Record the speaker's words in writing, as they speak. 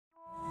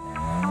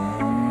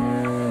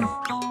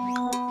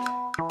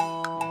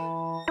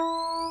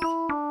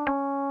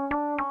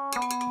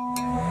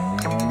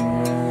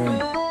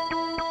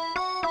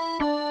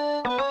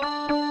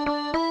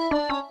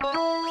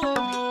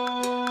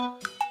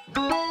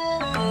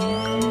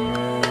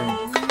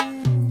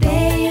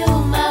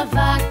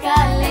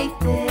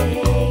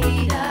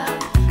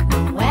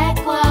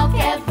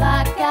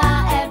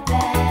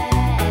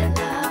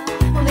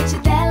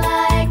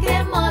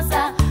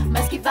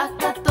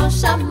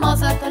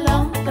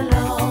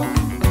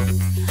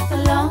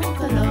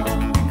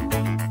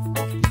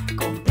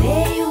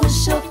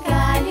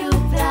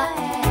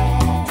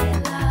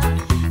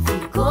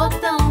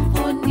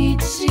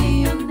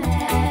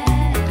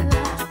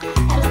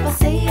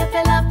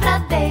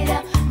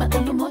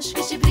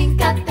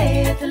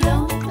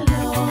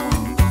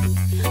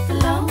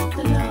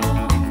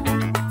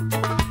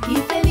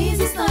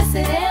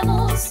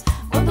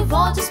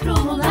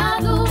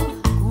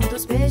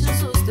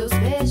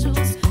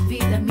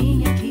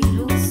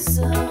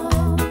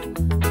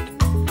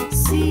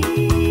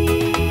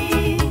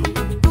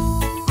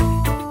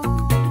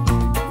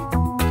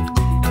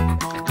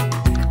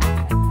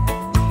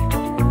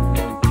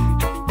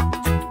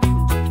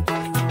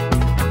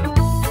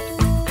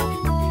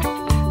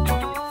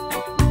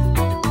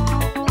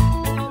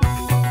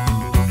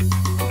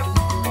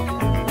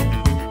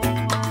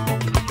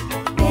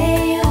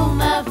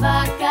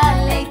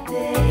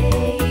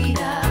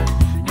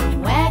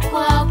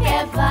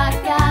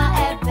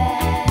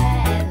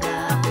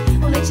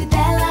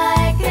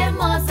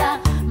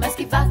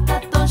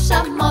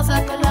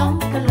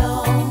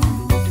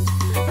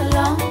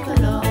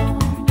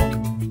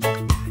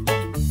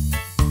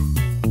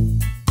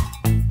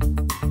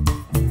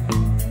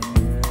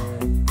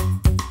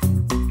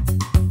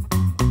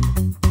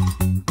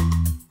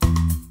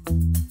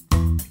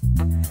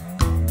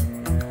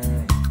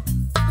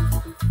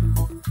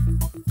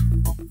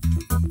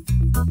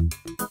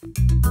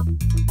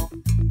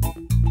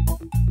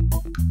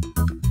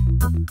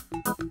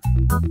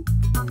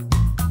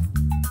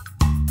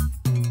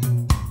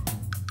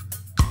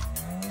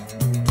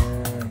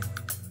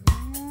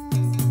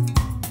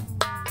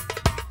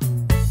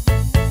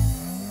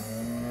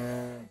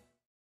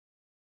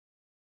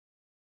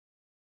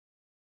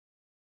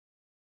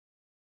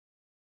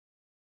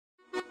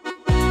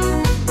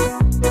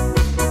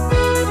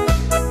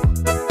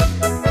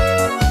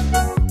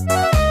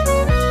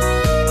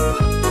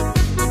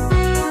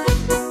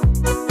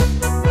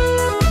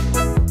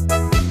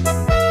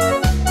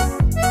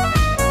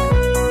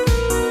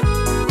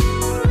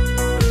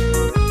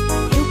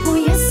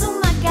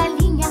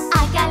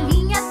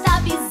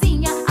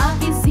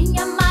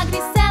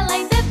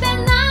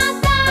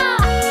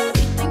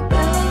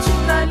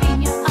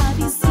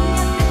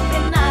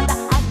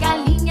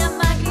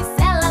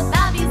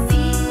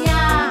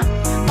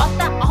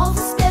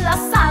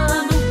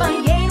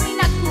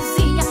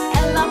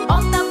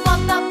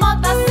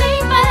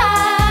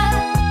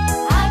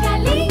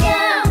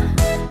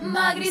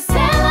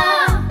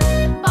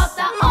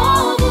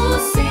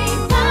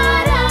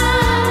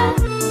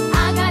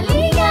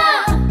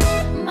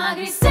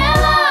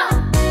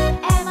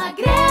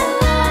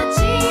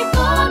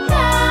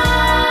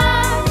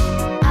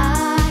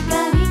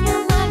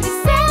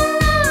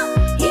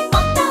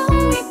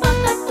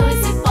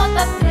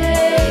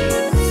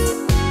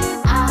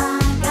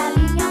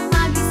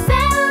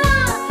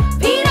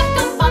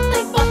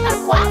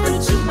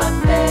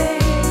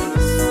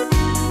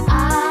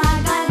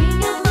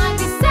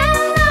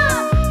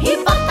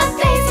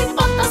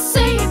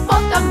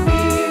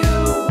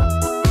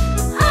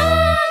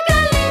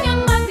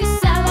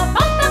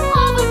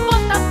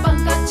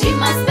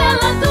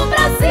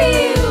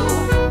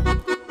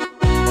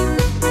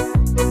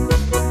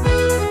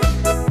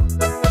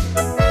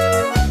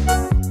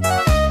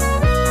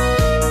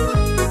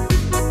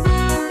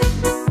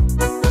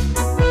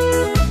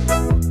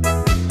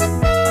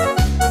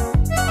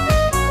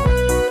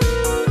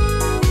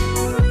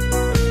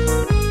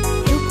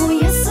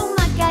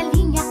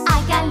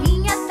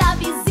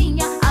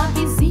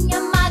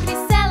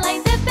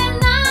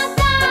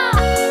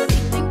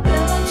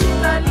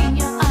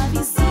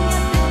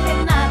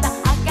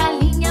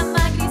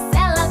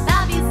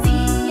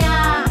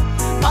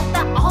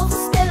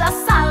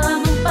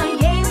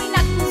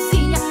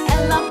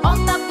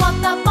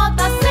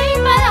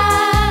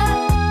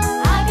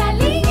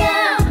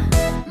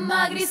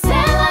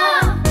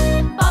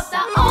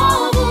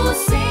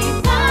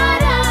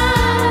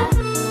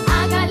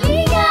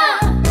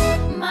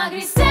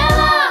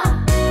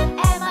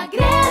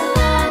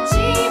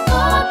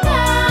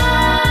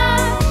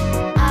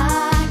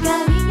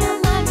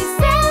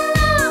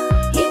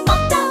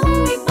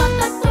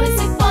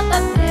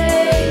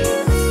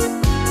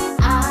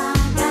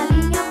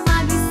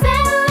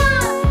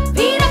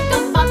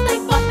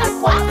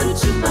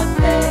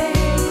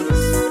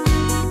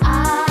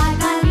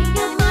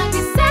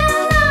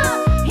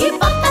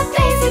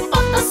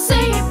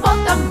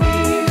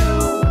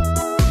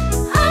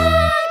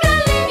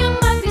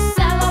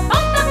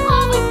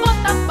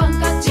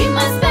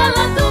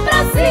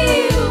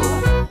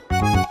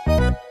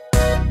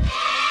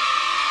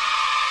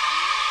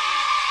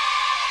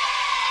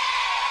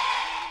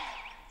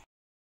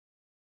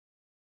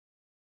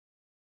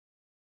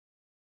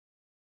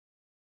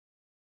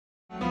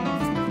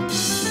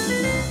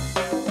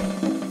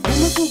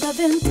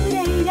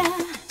aventureira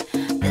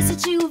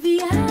decidiu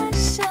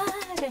viajar,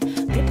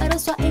 preparou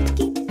sua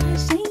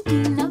equipagem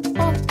e na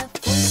porta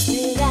foi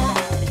esperar.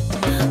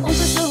 Um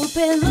cachorro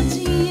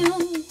peludinho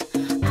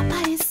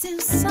apareceu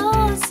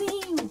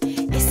sozinho.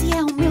 Esse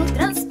é o meu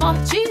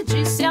transporte,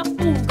 disse a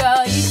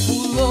pulga e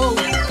pulou.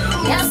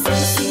 E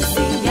assim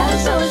se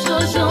viajou,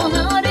 Jojo,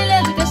 na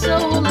orelha de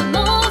cachorro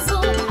lanoso.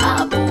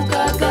 A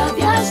pulga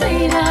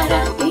viajeira,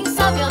 quem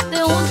sabe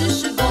até onde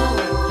chegou.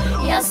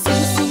 E assim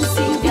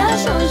se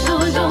viajou,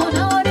 Jojo,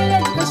 na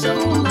orelha de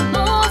cachorro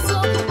lanoso.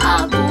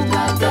 A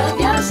pulga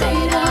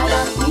viajeira,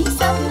 quem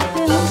sabe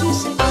até onde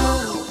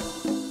chegou.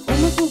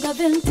 Uma pulga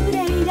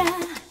aventureira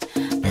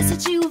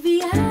decidiu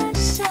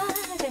viajar,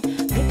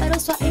 preparou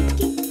sua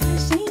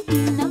equipagem e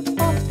na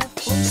porta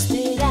foi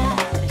esperar.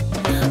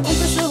 Um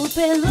cachorro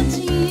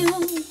peludinho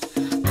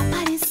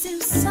apareceu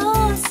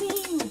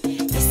sozinho.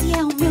 Esse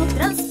é o meu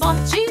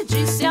transporte,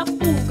 disse a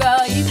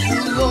pulga e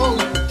pulou.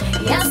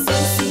 E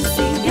assim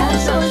se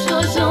viajou,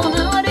 Jojo,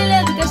 na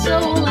orelha do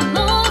cachorro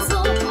lanoso.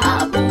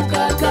 A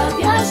pulga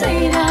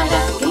viajeira,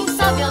 quem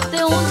sabe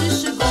até onde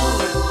chegou.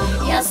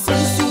 E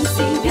assim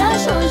se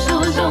viajou,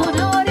 Jojo,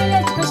 na orelha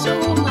do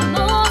cachorro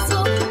lanoso.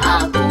 A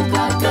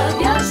pulga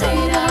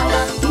viajeira,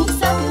 quem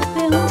sabe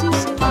até onde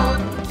chegou.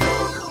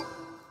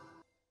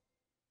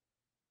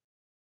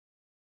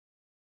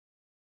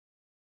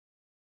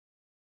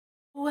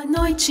 Boa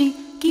noite,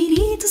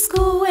 queridos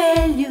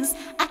coelhos,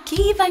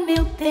 aqui vai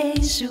meu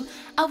beijo.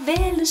 Ao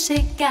vê-lo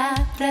chegar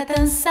pra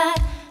dançar,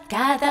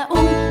 cada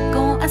um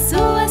com a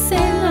sua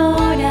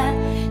cenoura,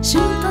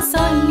 junto aos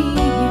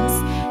olhinhos,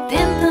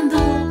 tentando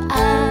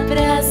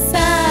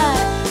abraçar.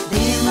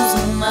 Demos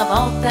uma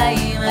volta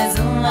e mais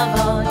uma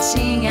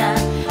voltinha,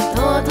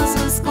 todos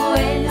os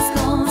coelhos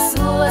com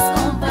suas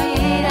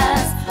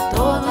companheiras.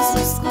 Todos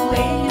os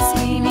coelhos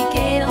que me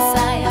queiram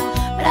saiam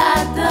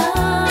pra dançar.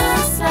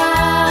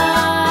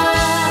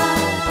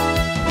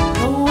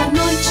 Boa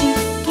noite,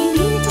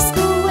 queridos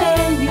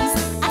coelhos,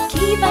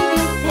 aqui vai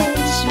meu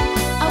beijo.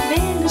 Ao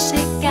vê-lo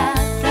chegar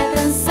pra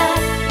dançar,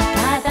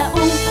 cada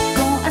um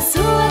com a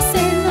sua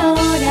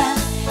cenoura,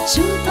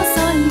 junto aos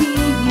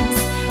olhinhos,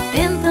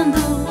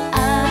 tentando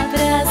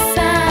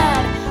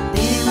abraçar.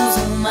 Demos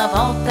uma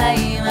volta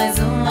e mais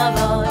uma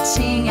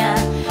voltinha,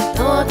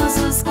 todos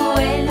os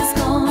coelhos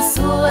com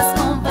suas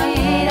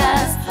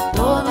companheiras.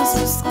 Todos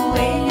os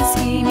coelhos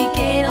que me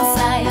queiram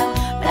saiam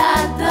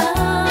pra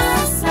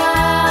dançar.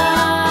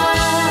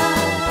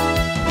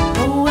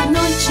 Boa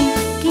noite,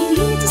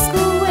 queridos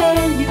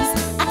coelhos,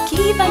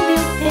 aqui vai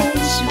meu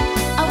beijo.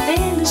 Ao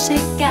vê-lo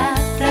chegar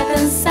pra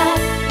dançar,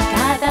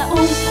 cada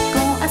um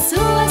com a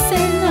sua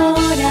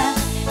cenoura,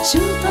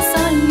 junto aos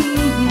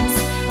olhinhos,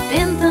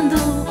 tentando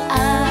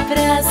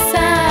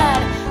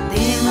abraçar.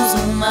 Demos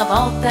uma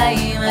volta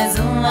e mais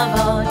uma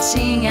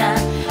voltinha,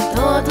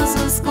 todos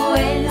os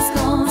coelhos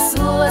com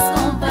suas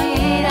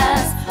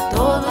companheiras.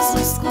 Todos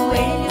os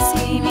coelhos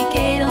que me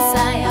queiram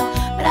saiam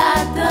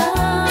pra dançar.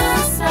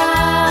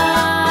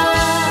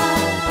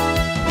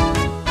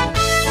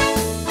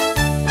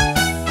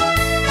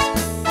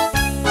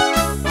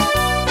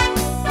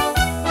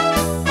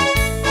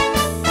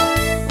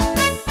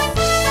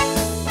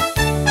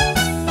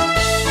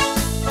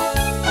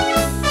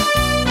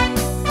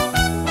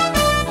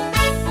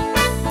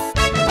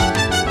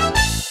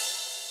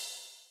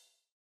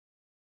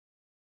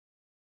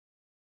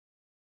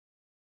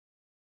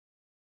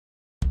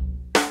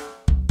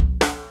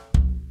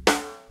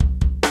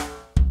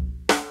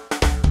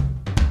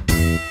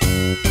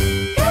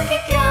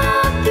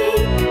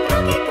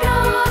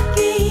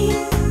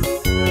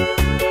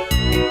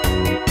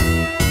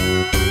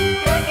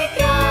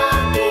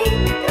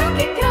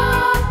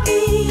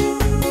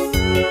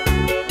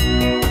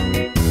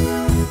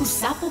 O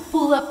sapo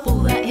pula,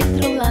 pula,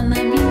 entrou lá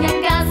na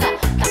minha casa.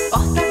 Na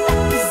porta da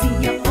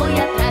cozinha foi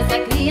atrás da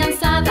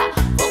criançada.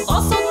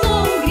 Vovó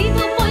soltou um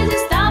grito, pois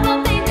estava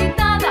bem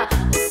deitada.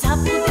 O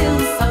sapo deu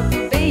um salto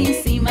bem em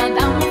cima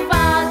da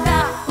almofada.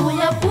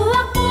 Pula,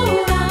 pula,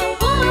 pula,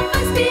 pula,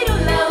 faz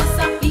pirula. O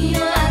sapinho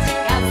lá de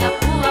casa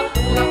pula,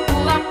 pula,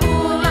 pula,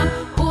 pula.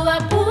 Pula,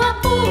 pula,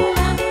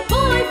 pula,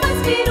 pula e faz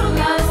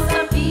pirula. O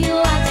sapinho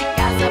lá de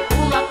casa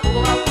pula,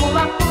 pula,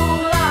 pula,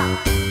 pula.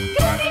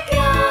 Croque,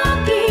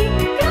 croque,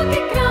 croque,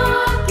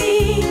 croque.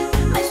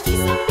 Mas que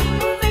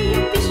sapinho feio,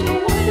 pisca o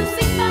olho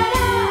sem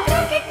parar.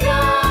 Croque,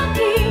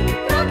 croque,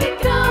 croque,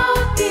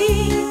 croque.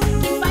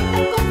 Que baita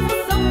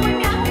confusão foi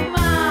me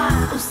arrumar.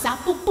 O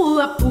sapo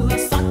pula, pula,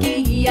 só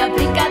queria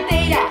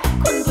brincadeira.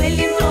 Quando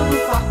ele entrou no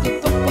quarto,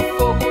 tocou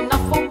fogo na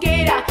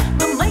fogueira.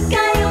 Mamãe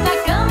caiu da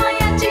cama e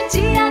a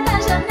titia da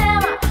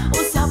janela.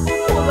 O sapo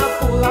pula,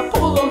 pula,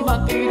 pulou na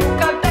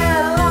peruca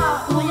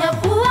dela. Pula,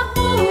 pula,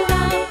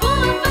 pula,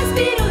 pula, faz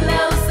pirula.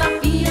 O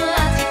sapinho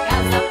lá de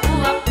casa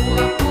pula,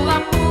 pula, pula,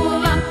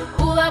 pula.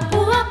 Pula,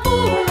 pula,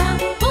 pula,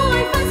 pula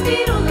e faz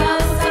pirula.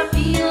 O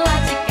sapinho lá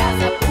de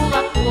casa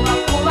pula, pula,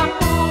 pula,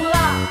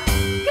 pula.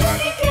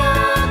 Croque,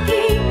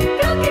 croque,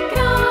 croque,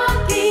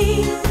 croque.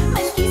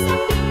 Mas que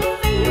sapinho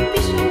feio,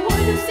 pisca o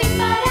olho sem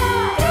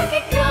parar.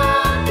 Croque,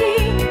 croque,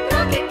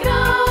 croque,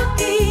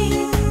 croque.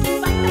 Que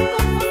baita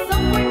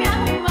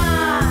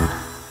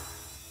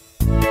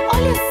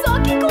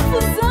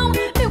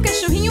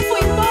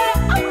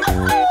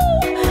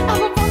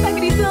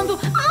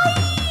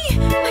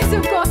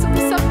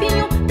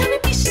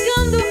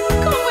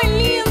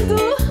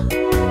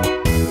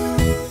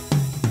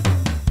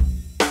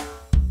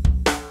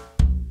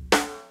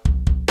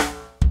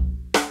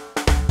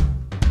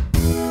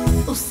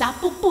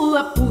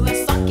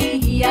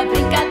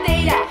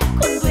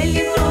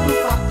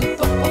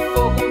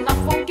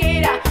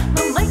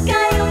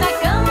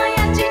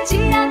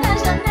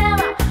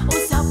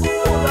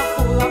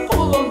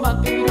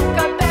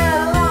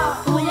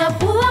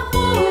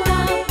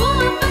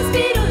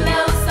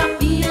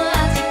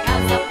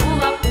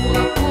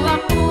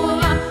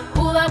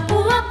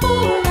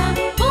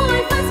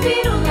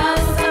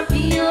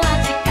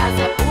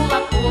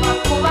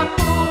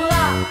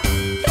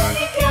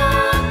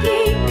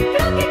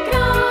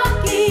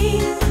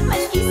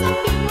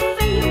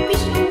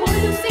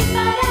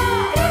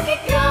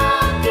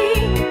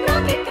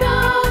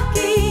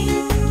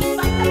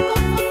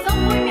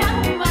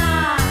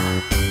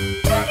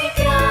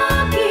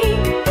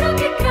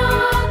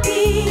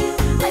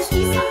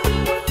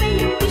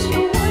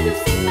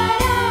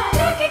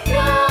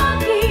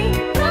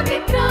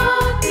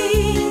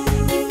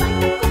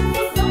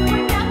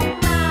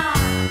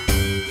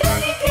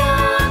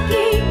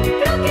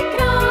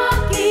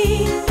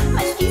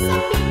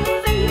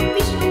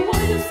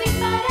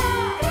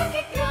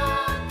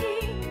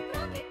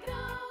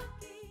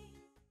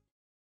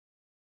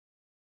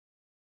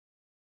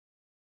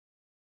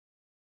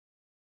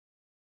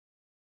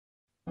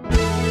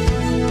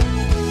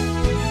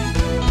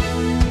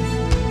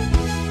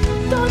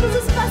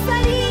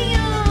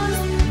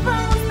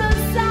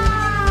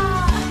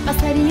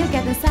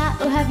quer dançar,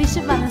 o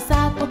rabicho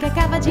balançar, porque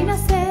acaba de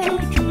nascer.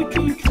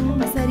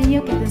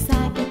 Passarinho quer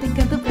dançar, quer ter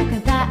canto pra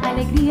cantar,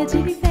 alegria de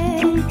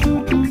viver.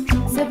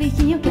 Seu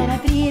biquinho quer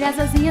abrir, as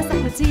asinhas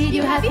sacudir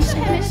e o rabicho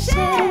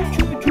remexer.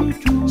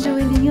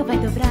 Joelhinho vai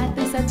dobrar,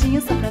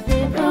 dançadinho só pra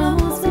ver,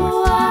 vamos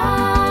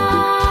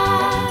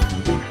voar.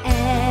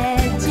 É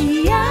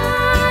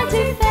dia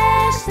de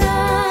festa,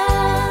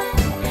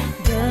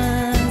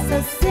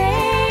 dança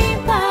sem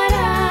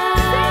parar.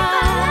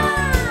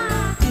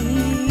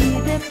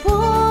 E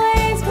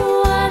depois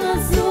voar no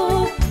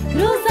azul,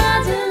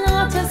 cruzar de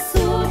norte a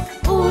sul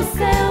o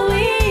céu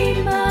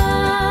e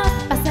mar.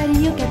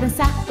 Passarinho quer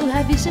dançar, o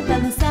rabicho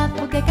balançar,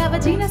 porque acaba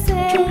de nascer.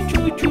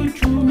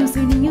 No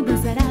seu ninho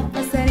dançará,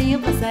 passarinho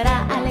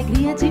passará,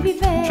 alegria de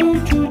viver.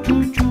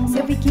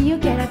 Seu biquinho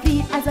quer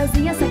abrir, as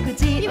asinhas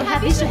sacudir e o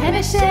rabicho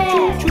remexer.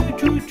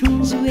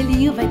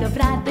 Joelhinho vai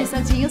dobrar,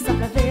 dançadinho só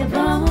pra ver,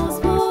 vamos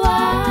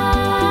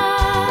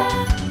voar.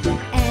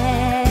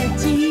 É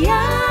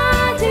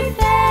dia de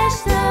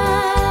festa,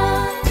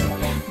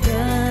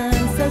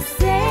 dança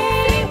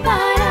sem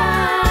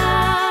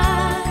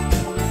parar.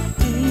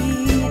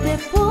 E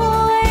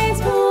depois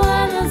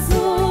voar no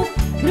azul,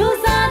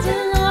 cruzar de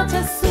norte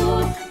a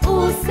sul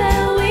o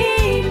céu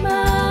e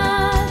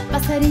mar.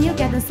 Passarinho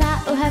quer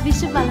dançar, o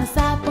rabicho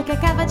balançar, porque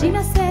acaba de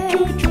nascer.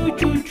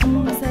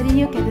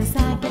 Passarinho quer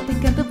dançar, quer ter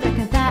canto pra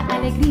cantar,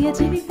 alegria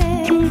de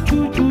viver.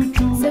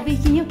 Seu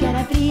biquinho quer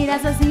abrir,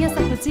 as asinhas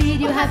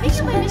sacudir e o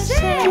rabicho vai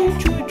mexer.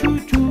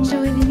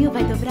 Joelhinho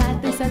vai dobrar,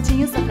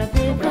 dançadinho só pra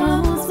ver,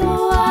 vamos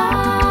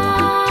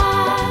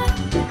voar.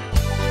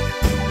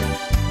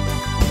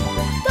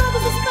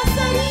 Todos os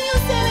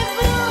passarinhos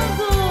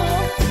celebrando,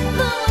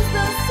 vamos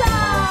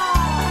dançar.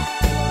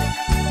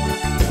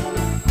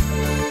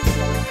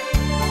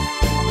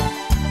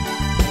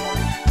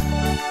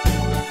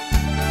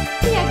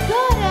 E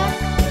agora,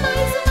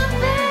 mais uma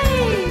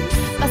vez.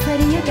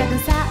 Passarinho quer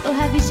dançar, o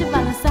rabicho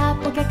balançar,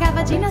 porque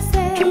acaba de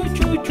nascer.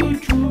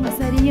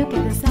 Passarinho quer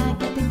dançar,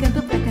 quer ter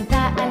canto pra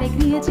cantar,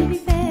 alegria de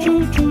viver.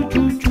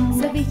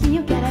 Seu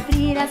biquinho quer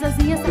abrir, as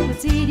asinhas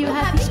sacudir e o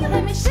rabicho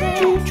vai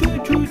mexer.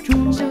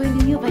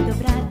 Joelhinho vai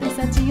dobrar,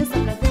 dançadinho só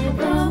pra ver,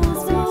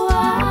 vamos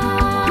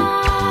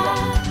voar.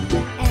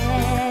 É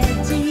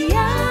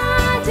dia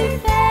de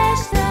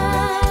festa,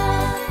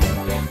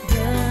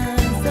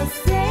 dança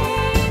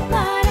sem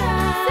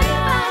parar.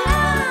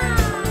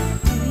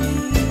 E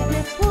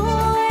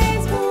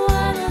depois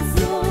voar no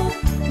azul,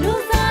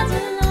 cruzar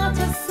de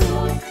norte a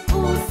sul o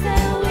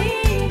céu e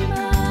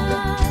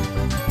mar.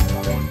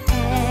 É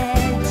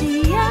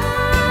dia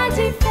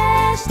de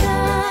festa,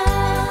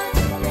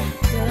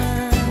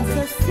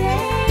 dança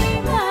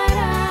sem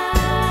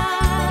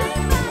parar.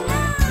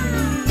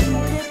 E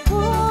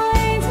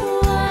depois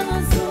voar no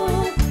azul,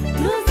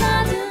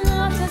 cruzar de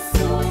norte a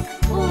sul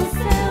o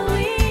céu e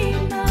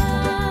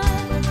mar.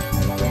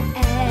 É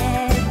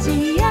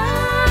dia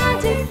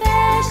de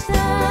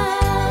festa,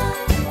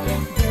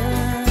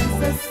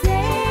 dança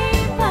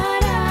sem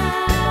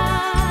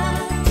parar.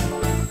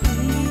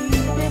 E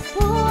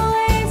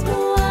depois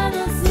voar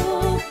no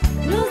azul,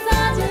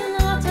 cruzar de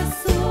norte a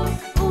sul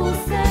o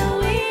céu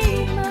e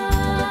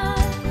mar.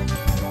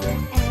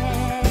 É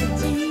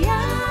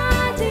dia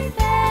de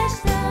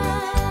festa,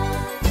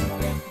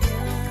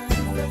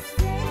 dança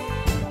sem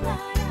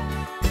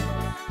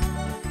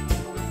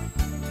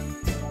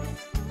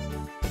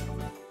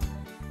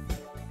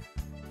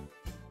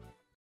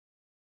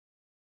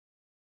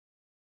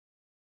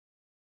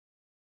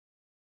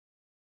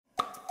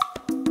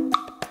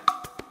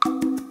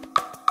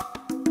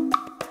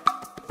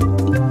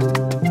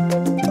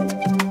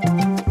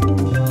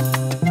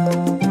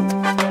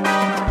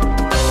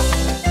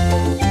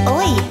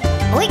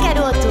Oi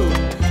garoto,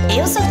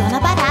 eu sou Dona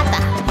Barata.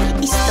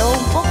 Estou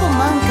um pouco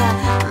manca,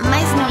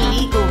 mas não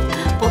ligo,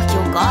 porque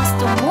eu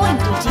gosto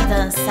muito de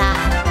dançar.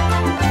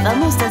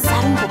 Vamos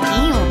dançar um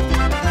pouquinho?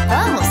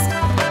 Vamos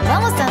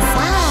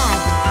dançar!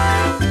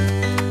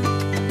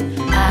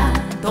 A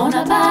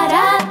Dona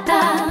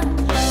Barata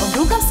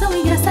comprou um calção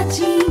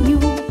engraçadinho,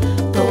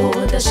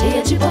 toda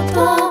cheia de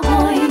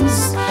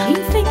botões,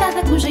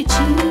 enfeitada com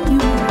jeitinho.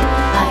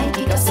 Ai,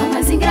 que calção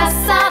mais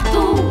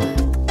engraçado,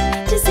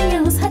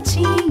 diziam os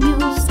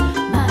ratinhos,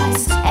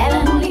 mas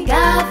ela não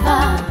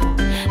ligava,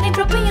 nem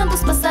pro opinião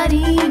dos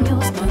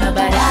passarinhos. Dona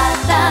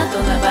Barata,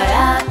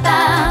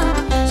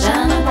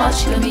 já não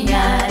pode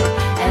caminhar,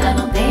 ela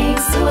não tem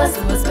suas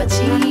duas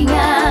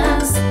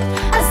patinhas,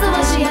 as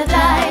duas de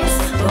atrás.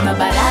 Dona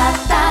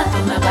Barata,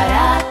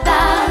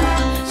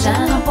 já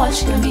não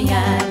pode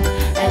caminhar,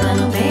 ela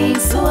não tem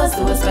suas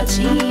duas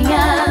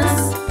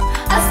patinhas,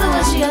 as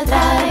duas de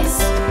atrás.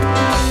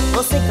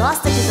 Você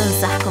gosta de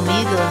dançar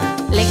comigo?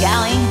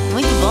 Legal, hein?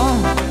 Muito bom!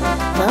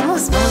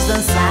 Vamos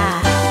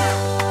dançar!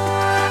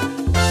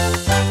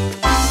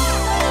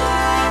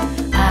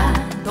 A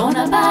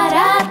Dona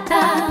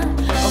Barata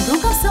comprou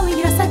um calção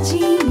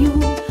engraçadinho,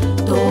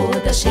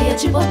 toda cheia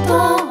de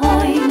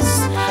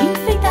botões,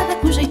 enfeitada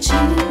com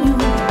jeitinho.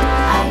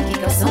 Ai, que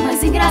calção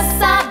mais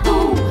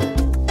engraçado,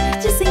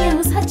 diziam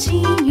os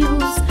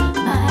ratinhos,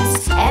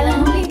 mas ela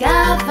não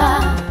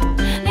ligava,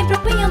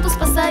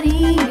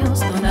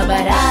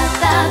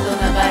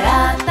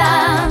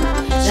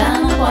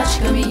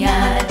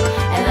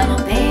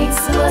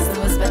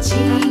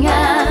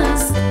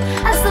 patinhas,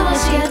 as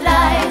duas de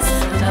atrás.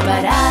 Dona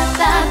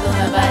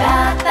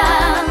Barata,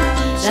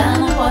 já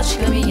não pode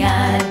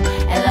caminhar.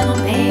 Ela não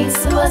tem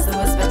suas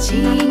duas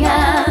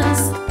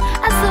patinhas,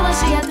 as duas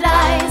de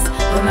atrás.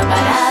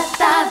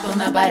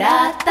 Dona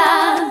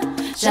Barata,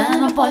 já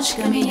não pode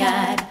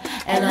caminhar.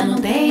 Ela não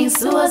tem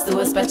suas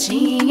duas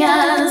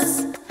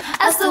patinhas,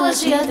 as duas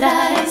de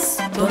atrás.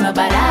 Dona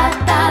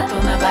Barata,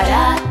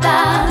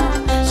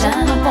 já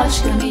não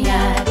pode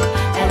caminhar.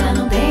 Ela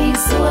não tem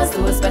suas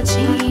duas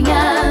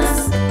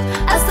patinhas,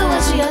 as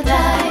duas de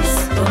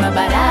atrás. Dona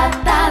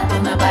Barata,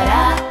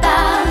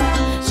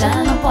 já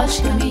não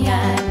pode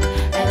caminhar.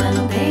 Ela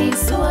não tem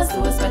suas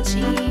duas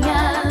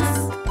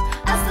patinhas,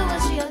 as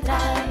duas de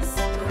atrás.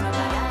 Dona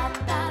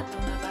Barata,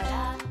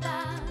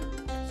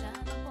 já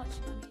não pode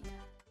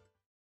caminhar.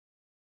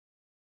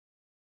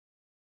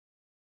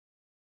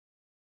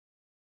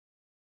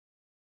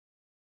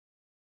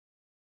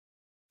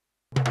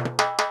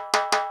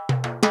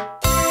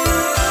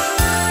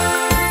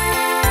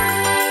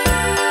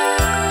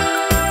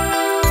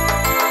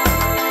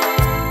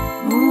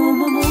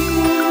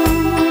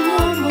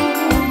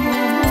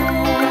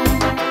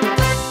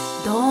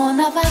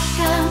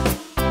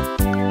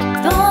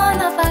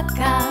 Dona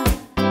Vaca,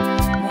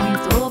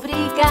 muito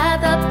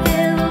obrigada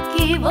pelo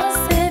que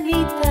você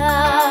me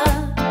dá.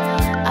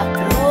 A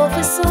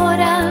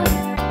professora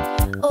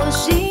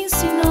hoje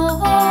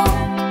ensinou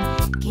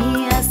que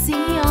a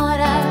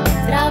senhora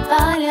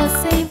trabalha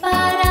sem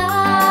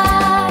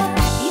parar.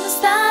 E nos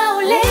dá o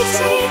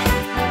leite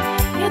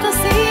e o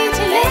doce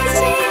de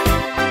leite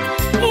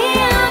e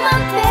a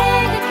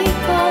manteiga que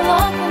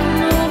coloco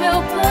no meu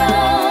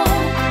pão.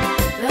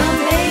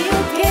 Também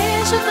o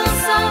queijo tão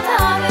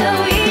saudável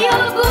e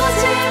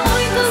iogurte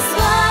muito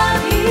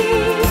suave.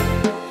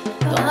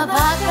 Dona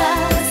Vaca,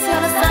 a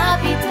senhora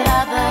sabe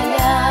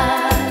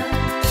trabalhar.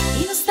 E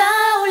nos dá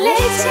o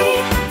leite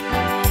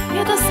e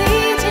o doce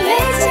de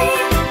leite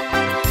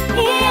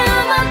e a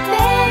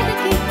manteiga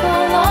que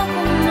coloco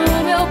no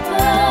meu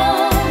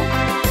pão.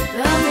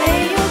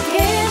 Também o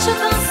queijo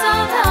tão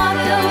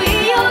saudável e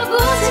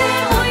iogurte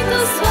muito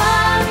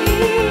suave.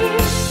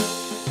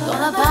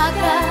 Dona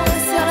Vaca, a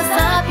senhora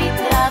sabe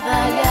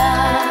trabalhar.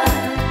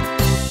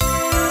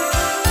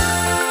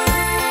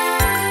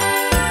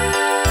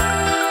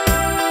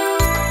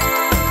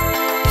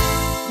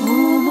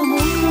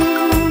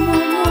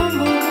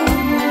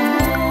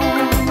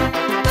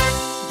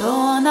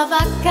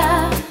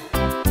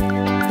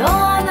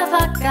 Dona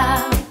Vaca,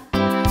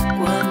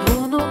 quando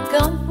no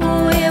campo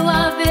eu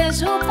a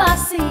vejo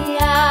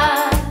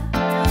passear,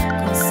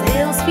 com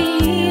seus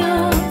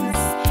filhos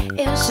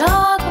eu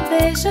jogo um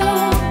beijo.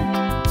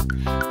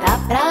 Dá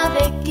pra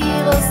ver que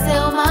você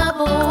é uma